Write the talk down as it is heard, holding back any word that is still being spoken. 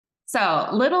So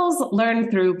littles learn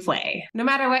through play. No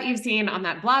matter what you've seen on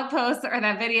that blog post or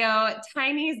that video,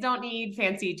 tinies don't need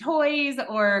fancy toys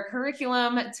or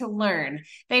curriculum to learn.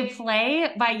 They play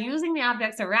by using the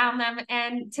objects around them.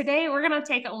 And today we're going to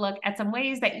take a look at some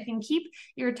ways that you can keep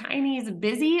your tinies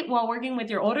busy while working with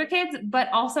your older kids, but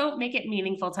also make it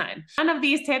meaningful time. None of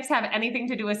these tips have anything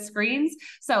to do with screens.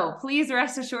 So please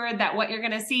rest assured that what you're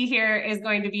going to see here is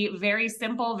going to be very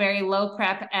simple, very low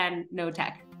prep, and no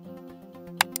tech.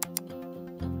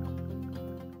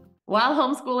 While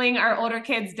homeschooling, our older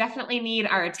kids definitely need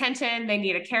our attention. They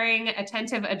need a caring,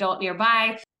 attentive adult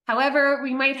nearby. However,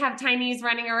 we might have tinies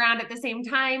running around at the same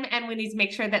time, and we need to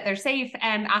make sure that they're safe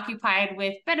and occupied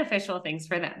with beneficial things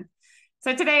for them.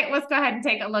 So today, let's go ahead and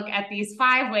take a look at these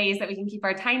 5 ways that we can keep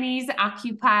our tinies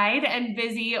occupied and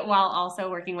busy while also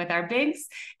working with our bigs.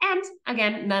 And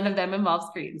again, none of them involve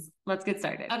screens. Let's get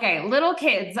started. Okay, little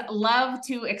kids love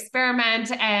to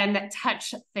experiment and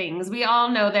touch things. We all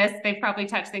know this. They've probably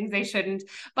touched things they shouldn't.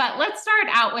 But let's start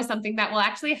out with something that will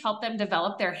actually help them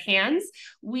develop their hands.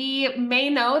 We may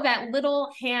know that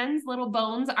little hands, little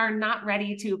bones are not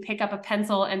ready to pick up a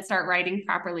pencil and start writing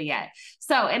properly yet.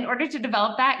 So in order to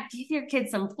develop that, give your kids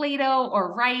some Play-Doh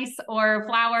or rice or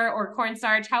flour or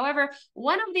cornstarch. However,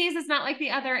 one of these is not like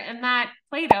the other, and that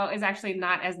Play-Doh is actually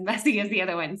not as messy as the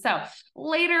other one. So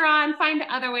later on, find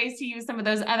other ways to use some of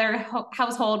those other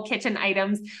household kitchen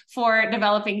items for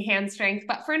developing hand strength.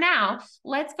 But for now,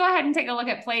 let's go ahead and take a look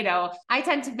at Play-Doh. I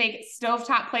tend to make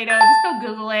stovetop Play-Doh. Just go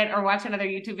Google it or watch another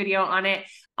YouTube video on it.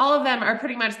 All of them are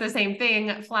pretty much the same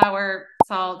thing: flour,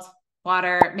 salt,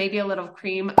 water, maybe a little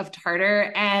cream of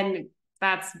tartar, and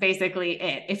that's basically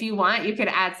it. If you want, you could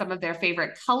add some of their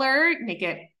favorite color, make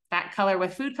it that color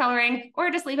with food coloring, or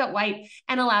just leave it white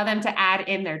and allow them to add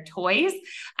in their toys.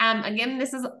 Again,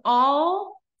 this is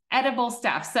all edible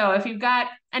stuff. So if you've got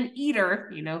an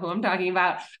eater, you know who I'm talking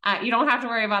about, you don't have to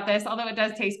worry about this, although it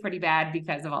does taste pretty bad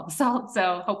because of all the salt.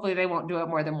 So hopefully they won't do it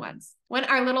more than once. When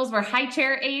our littles were high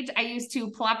chair age, I used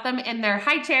to plop them in their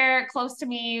high chair close to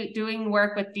me doing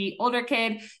work with the older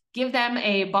kid, give them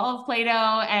a ball of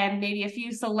Play-Doh and maybe a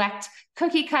few select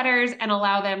cookie cutters and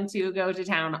allow them to go to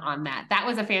town on that. That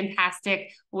was a fantastic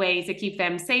way to keep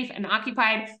them safe and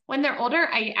occupied. When they're older,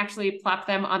 I actually plopped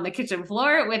them on the kitchen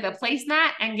floor with a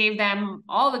placemat and gave them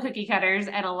all the cookie cutters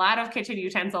and a lot of kitchen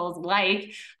utensils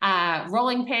like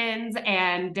rolling pins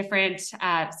and different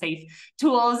safe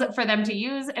tools for them to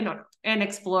use and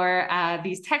explore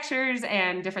these textures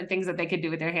and different things that they could do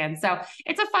with their hands. So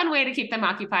it's a fun way to keep them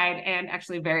occupied and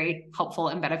actually very helpful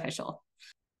and beneficial.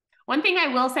 One thing I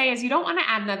will say is you don't want to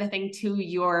add another thing to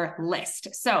your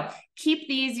list. So keep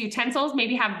these utensils,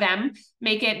 maybe have them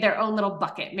make it their own little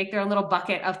bucket, make their own little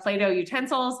bucket of Play-Doh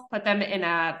utensils, put them in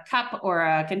a cup or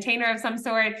a container of some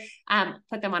sort,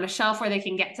 put them on a shelf where they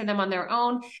can get to them on their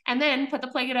own, and then put the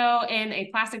Play-Doh in a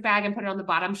plastic bag and put it on the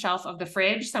bottom shelf of the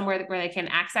fridge, somewhere where they can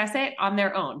access it on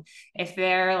their own. If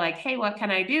they're like, hey, what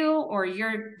can I do? Or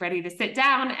you're ready to sit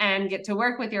down and get to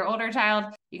work with your older child,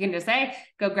 you can just say,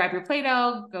 go grab your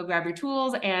Play-Doh, go grab your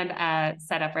tools, and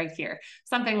set up right here,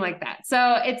 something like that.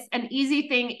 So it's an easy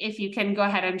thing if you can go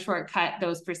ahead and shortcut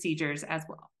those procedures as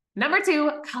well. Number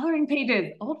 2, coloring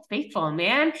pages. Old faithful,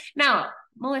 man. Now,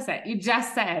 Melissa, you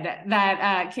just said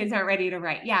that kids aren't ready to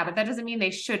write. Yeah, but that doesn't mean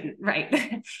they shouldn't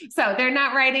write. So they're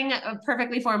not writing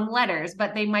perfectly formed letters,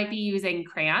 but they might be using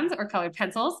crayons or colored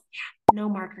pencils. Yeah, no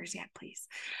markers yet, please.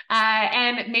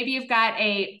 And maybe you've got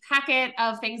a packet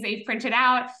of things that you've printed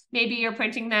out. Maybe you're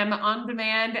printing them on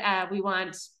demand. We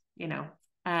want,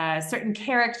 a certain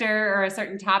character or a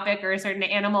certain topic or a certain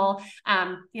animal,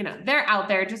 they're out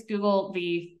there. Just Google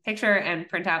the picture and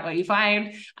print out what you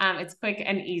find. It's quick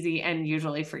and easy and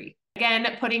usually free.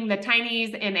 Again, putting the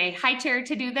tinies in a high chair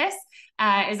to do this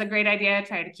is a great idea.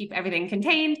 Try to keep everything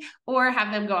contained or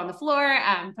have them go on the floor,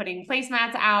 putting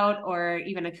placemats out or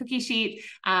even a cookie sheet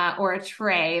or a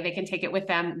tray. They can take it with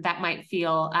them. That might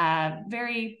feel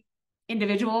very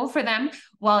individual for them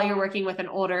while you're working with an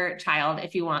older child.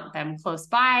 If you want them close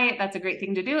by, that's a great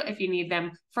thing to do. If you need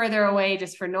them further away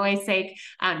just for noise sake,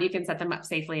 you can set them up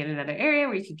safely in another area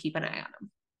where you can keep an eye on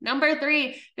them. Number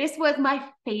 3, this was my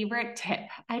favorite tip.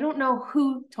 I don't know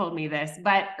who told me this,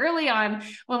 but early on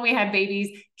when we had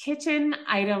babies, kitchen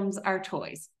items are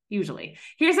toys. Usually.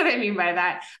 Here's what I mean by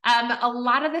that. A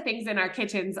lot of the things in our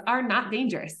kitchens are not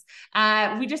dangerous.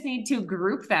 We just need to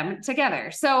group them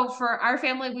together. So for our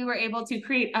family, we were able to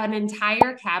create an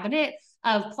entire cabinet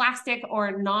of plastic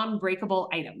or non-breakable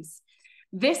items.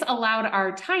 This allowed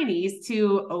our tinies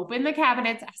to open the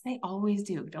cabinets, as they always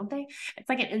do, don't they? It's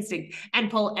like an instinct, and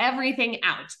pull everything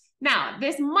out. Now,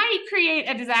 this might create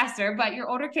a disaster, but your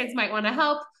older kids might want to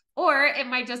help. Or it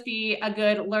might just be a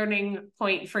good learning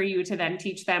point for you to then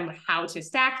teach them how to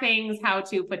stack things, how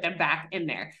to put them back in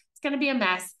there. It's going to be a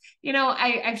mess. You know,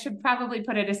 I should probably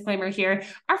put a disclaimer here.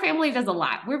 Our family does a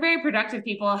lot. We're very productive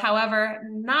people. However,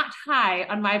 not high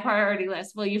on my priority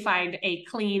list will you find a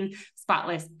clean,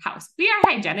 spotless house. We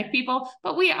are hygienic people,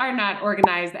 but we are not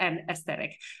organized and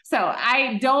aesthetic. So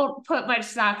I don't put much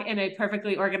stock in a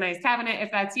perfectly organized cabinet.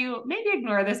 If that's you, maybe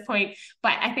ignore this point,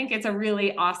 but I think it's a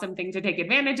really awesome thing to take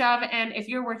advantage of. And if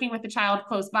you're working with a child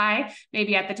close by,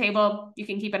 maybe at the table, you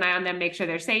can keep an eye on them, make sure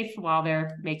they're safe while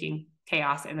they're making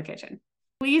chaos in the kitchen.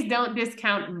 Please don't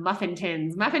discount muffin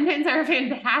tins. Muffin tins are a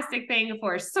fantastic thing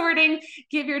for sorting.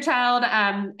 Give your child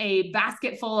a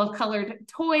basket full of colored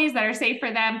toys that are safe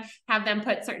for them. Have them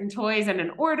put certain toys in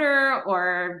an order,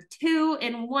 or 2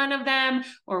 in one of them,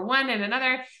 or 1 in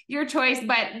another, your choice.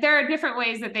 But there are different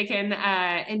ways that they can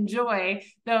enjoy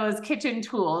those kitchen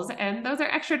tools. And those are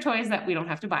extra toys that we don't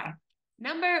have to buy.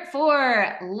 Number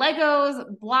 4, Legos,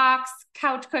 blocks,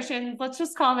 couch cushions. Let's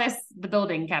just call this the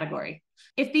building category.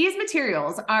 If these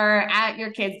materials are at your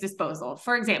kid's disposal,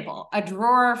 for example, a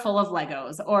drawer full of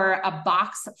Legos or a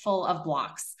box full of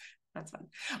blocks, that's fun,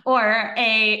 or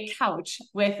a couch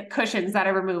with cushions that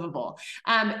are removable,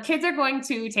 kids are going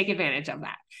to take advantage of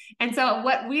that. And so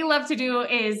what we love to do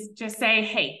is just say,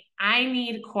 hey, I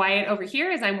need quiet over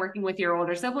here as I'm working with your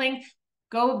older sibling.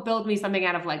 Go build me something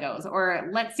out of Legos, or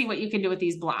let's see what you can do with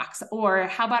these blocks, or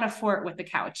how about a fort with the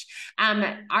couch?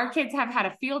 Our kids have had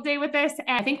a field day with this.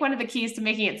 And I think one of the keys to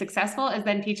making it successful is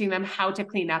then teaching them how to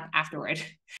clean up afterward.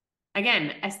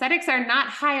 Again, aesthetics are not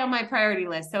high on my priority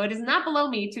list, so it is not below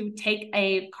me to take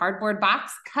a cardboard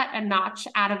box, cut a notch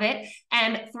out of it,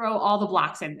 and throw all the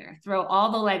blocks in there, throw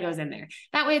all the Legos in there.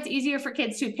 That way it's easier for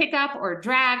kids to pick up or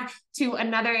drag to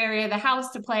another area of the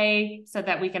house to play so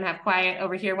that we can have quiet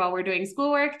over here while we're doing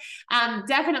schoolwork.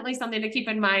 Definitely something to keep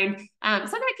in mind so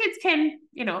that kids can,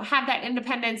 you know, have that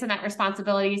independence and that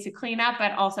responsibility to clean up,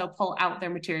 but also pull out their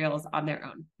materials on their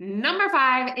own. Number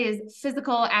 5 is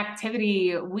physical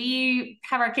activity. We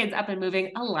have our kids up and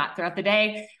moving a lot throughout the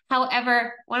day.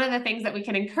 However, one of the things that we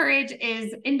can encourage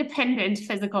is independent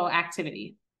physical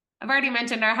activity. I've already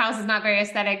mentioned our house is not very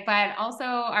aesthetic, but also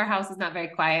our house is not very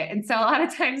quiet. And so a lot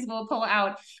of times we'll pull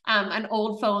out an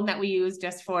old phone that we use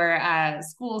just for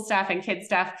school stuff and kid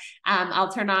stuff.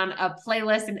 I'll turn on a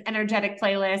playlist, an energetic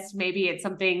playlist. Maybe it's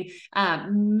something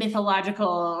mythological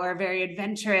or very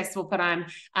adventurous. We'll put on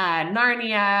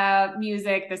Narnia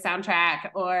music, the soundtrack,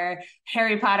 or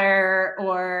Harry Potter,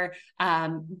 or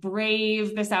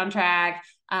Brave, the soundtrack.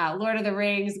 Lord of the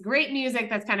Rings, great music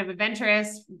that's kind of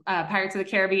adventurous, Pirates of the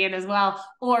Caribbean as well,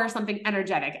 or something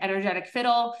energetic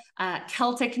fiddle,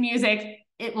 Celtic music.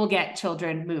 It will get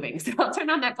children moving. So I'll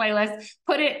turn on that playlist,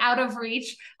 put it out of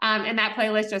reach, and that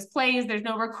playlist just plays. There's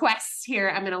no requests here.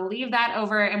 I'm going to leave that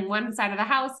over in one side of the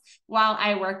house while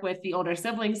I work with the older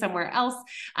sibling somewhere else.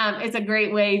 It's a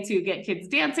great way to get kids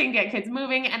dancing, get kids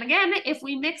moving. And again, if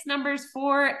we mix numbers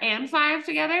 4 and 5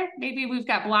 together, maybe we've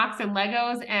got blocks and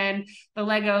Legos, and the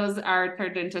Legos are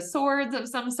turned into swords of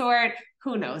some sort.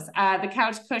 Who knows? The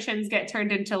couch cushions get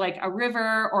turned into like a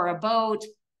river or a boat.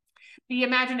 The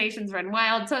imaginations run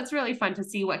wild. So it's really fun to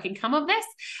see what can come of this.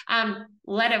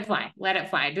 Let it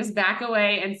fly. Just back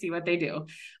away and see what they do.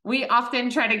 We often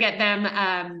try to get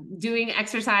them doing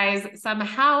exercise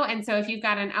somehow. And so if you've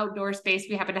got an outdoor space,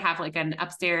 we happen to have like an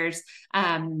upstairs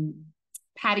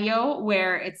patio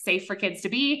where it's safe for kids to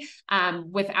be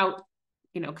without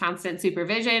constant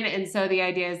supervision. And so the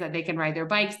idea is that they can ride their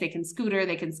bikes, they can scooter,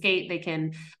 they can skate, they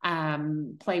can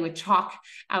play with chalk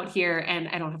out here, and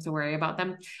I don't have to worry about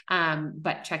them,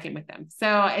 but check in with them.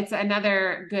 So it's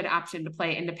another good option to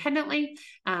play independently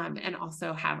and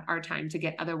also have our time to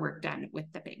get other work done with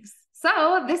the bigs.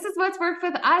 So this is what's worked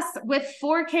with us. With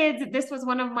 4 kids, this was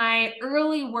one of my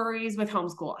early worries with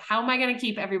homeschool. How am I going to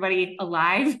keep everybody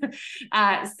alive,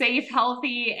 safe,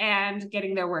 healthy, and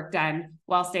getting their work done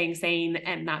while staying sane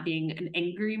and not being an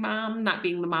angry mom, not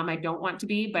being the mom I don't want to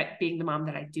be, but being the mom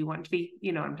that I do want to be?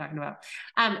 You know what I'm talking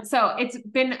about. So it's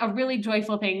been a really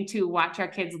joyful thing to watch our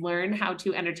kids learn how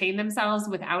to entertain themselves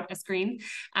without a screen,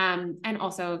 and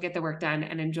also get the work done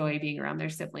and enjoy being around their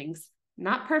siblings.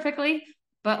 Not perfectly,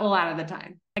 but a lot of the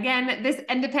time. Again, this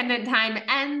independent time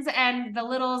ends and the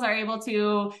littles are able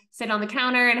to sit on the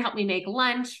counter and help me make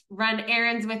lunch, run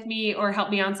errands with me, or help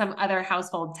me on some other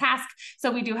household task. So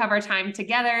we do have our time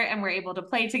together and we're able to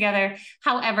play together.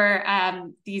 However,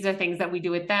 these are things that we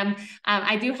do with them.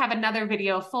 I do have another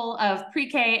video full of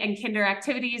pre-K and kinder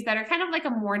activities that are kind of like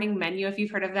a morning menu, if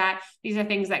you've heard of that. These are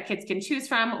things that kids can choose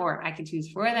from, or I can choose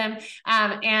for them,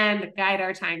 and guide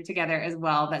our time together as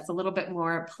well. That's a little bit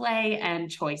more play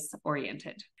and choice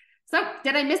oriented. So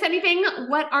did I miss anything?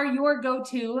 What are your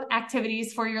go-to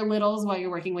activities for your littles while you're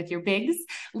working with your bigs?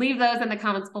 Leave those in the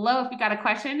comments below. If you got a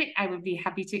question, I would be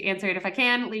happy to answer it if I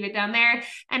can. Leave it down there.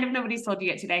 And if nobody's told you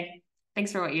yet today,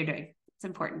 thanks for what you're doing. It's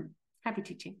important. Happy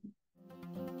teaching.